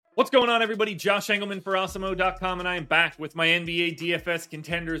What's going on, everybody? Josh Engelman for Awesemo.com, and I am back with my NBA DFS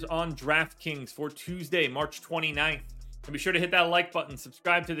contenders on DraftKings for Tuesday, March 29th. And be sure to hit that like button,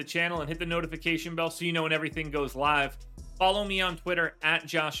 subscribe to the channel, and hit the notification bell so you know when everything goes live. Follow me on Twitter at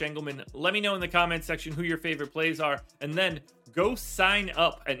Josh Engelman. Let me know in the comment section who your favorite plays are, and then go sign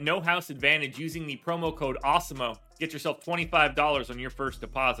up at No House Advantage using the promo code Awesemo. Get yourself $25 on your first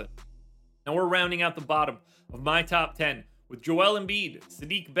deposit. Now we're rounding out the bottom of my top 10 with Joel Embiid,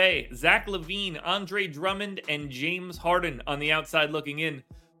 Sadiq Bey, Zach LaVine, Andre Drummond, and James Harden on the outside looking in.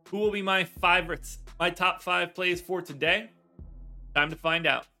 Who will be my favorites? My top 5 plays for today? Time to find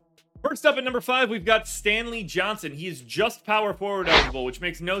out. First up at number 5, we've got Stanley Johnson. He is just power forward eligible, which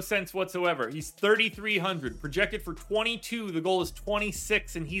makes no sense whatsoever. He's 3,300, projected for 22. The goal is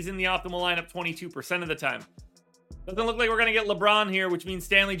 26, and he's in the optimal lineup 22% of the time. Doesn't look like we're going to get LeBron here, which means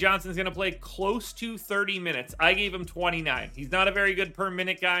Stanley Johnson is going to play close to 30 minutes. I gave him 29. He's not a very good per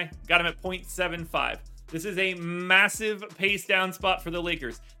minute guy. Got him at 0.75. This is a massive pace down spot for the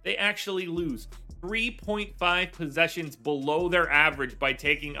Lakers. They actually lose 3.5 possessions below their average by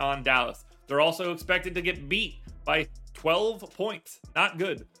taking on Dallas. They're also expected to get beat by 12 points. Not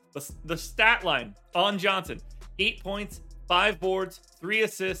good. The stat line on Johnson, 8 points, 5 boards, 3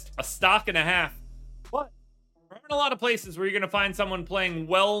 assists, a stock and a half. But there aren't a lot of places where you're going to find someone playing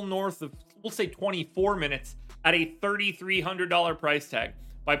well north of, we'll say, 24 minutes at a $3,300 price tag.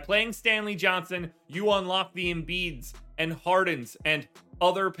 By playing Stanley Johnson, you unlock the Embiids and Hardens and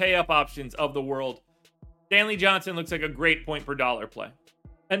other pay-up options of the world. Stanley Johnson looks like a great point per dollar play.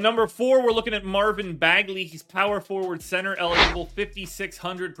 At number 4, we're looking at Marvin Bagley. He's power forward center eligible,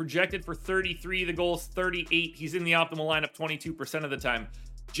 5,600, projected for 33. The goal is 38. He's in the optimal lineup 22% of the time.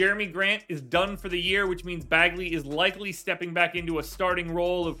 Jeremy Grant is done for the year, which means Bagley is likely stepping back into a starting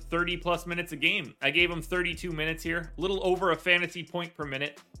role of 30-plus minutes a game. I gave him 32 minutes here, a little over a fantasy point per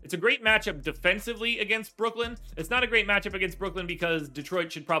minute. It's a great matchup defensively against Brooklyn. It's not a great matchup against Brooklyn because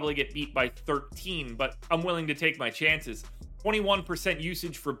Detroit should probably get beat by 13, but I'm willing to take my chances. 21%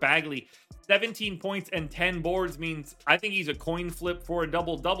 usage for Bagley. 17 points and 10 boards means I think he's a coin flip for a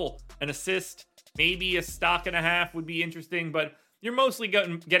double-double. An assist, maybe a stock and a half would be interesting, but you're mostly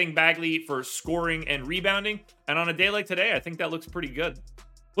getting Bagley for scoring and rebounding. And on a day like today, I think that looks pretty good.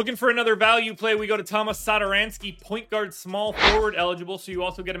 Looking for another value play, we go to Thomas Satoransky, point guard, small forward eligible. So you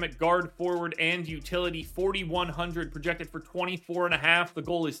also get him at guard, forward, and utility. 4,100, projected for 24.5. The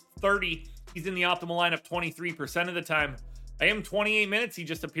goal is 30. He's in the optimal lineup 23% of the time. I am 28 minutes. He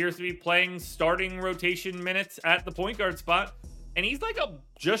just appears to be playing starting rotation minutes at the point guard spot. And he's like a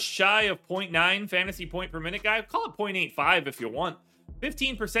just shy of 0.9 fantasy point per minute guy. Call it 0.85 if you want.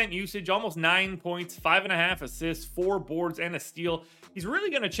 15% usage, almost 9 points, 5.5 assists, 4 boards, and a steal. He's really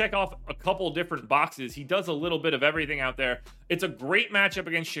going to check off a couple different boxes. He does a little bit of everything out there. It's a great matchup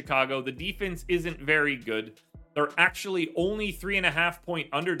against Chicago. The defense isn't very good. They're actually only 3.5 point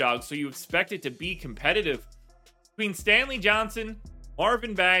underdogs, so you expect it to be competitive. Between Stanley Johnson,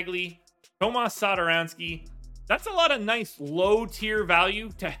 Marvin Bagley, Tomas Satoransky, that's a lot of nice low-tier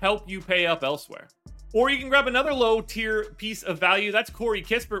value to help you pay up elsewhere. Or you can grab another low-tier piece of value. That's Corey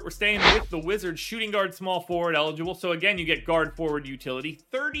Kispert. We're staying with the Wizards. Shooting guard, small forward eligible. So again, you get guard, forward, utility.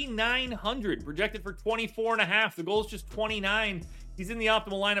 3,900, projected for 24.5. The goal is just 29. He's in the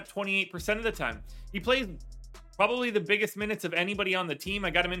optimal lineup 28% of the time. He plays probably the biggest minutes of anybody on the team.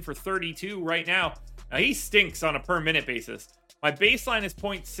 I got him in for 32 right now. Now he stinks on a per-minute basis. My baseline is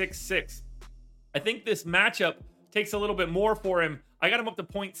 0.66. I think this matchup takes a little bit more for him. I got him up to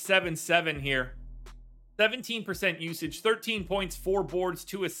 0.77 here. 17% usage, 13 points, 4 boards,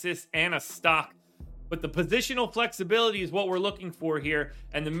 2 assists, and a stock. But the positional flexibility is what we're looking for here,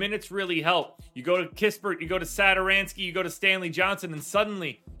 and the minutes really help. You go to Kispert, you go to Satoransky, you go to Stanley Johnson, and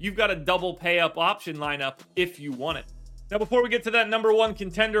suddenly you've got a double pay-up option lineup if you want it. Now, before we get to that number 1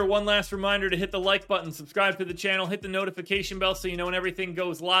 contender, one last reminder to hit the like button, subscribe to the channel, hit the notification bell so you know when everything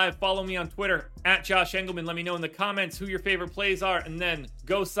goes live. Follow me on Twitter, at Josh Engelman. Let me know in the comments who your favorite plays are, and then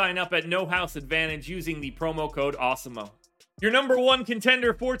go sign up at No House Advantage using the promo code Awesemo. Your number 1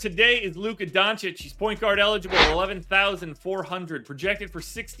 contender for today is Luka Doncic. He's point guard eligible, 11,400, projected for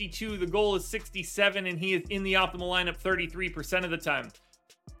 62. The goal is 67, and he is in the optimal lineup 33% of the time.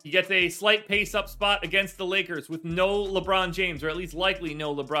 He gets a slight pace-up spot against the Lakers with no LeBron James, or at least likely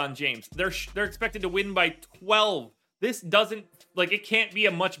no LeBron James. They're expected to win by 12. This doesn't, it can't be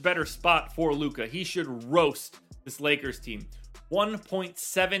a much better spot for Luka. He should roast this Lakers team.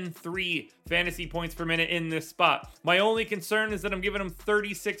 1.73 fantasy points per minute in this spot. My only concern is that I'm giving him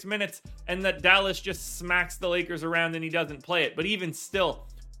 36 minutes and that Dallas just smacks the Lakers around and he doesn't play it. But even still,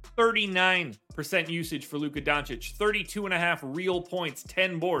 39% usage for Luka Doncic, 32.5 real points,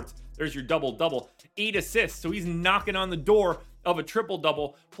 10 boards. There's your double-double. 8 assists, so he's knocking on the door of a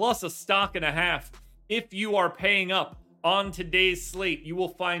triple-double, plus a stock and a half. If you are paying up on today's slate, you will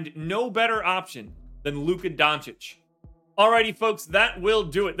find no better option than Luka Doncic. Alrighty, folks, that will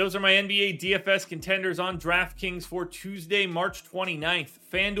do it. Those are my NBA DFS contenders on DraftKings for Tuesday, March 29th.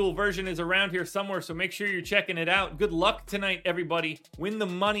 FanDuel version is around here somewhere, so make sure you're checking it out. Good luck tonight, everybody. Win the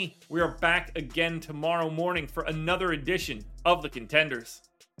money. We are back again tomorrow morning for another edition of the Contenders.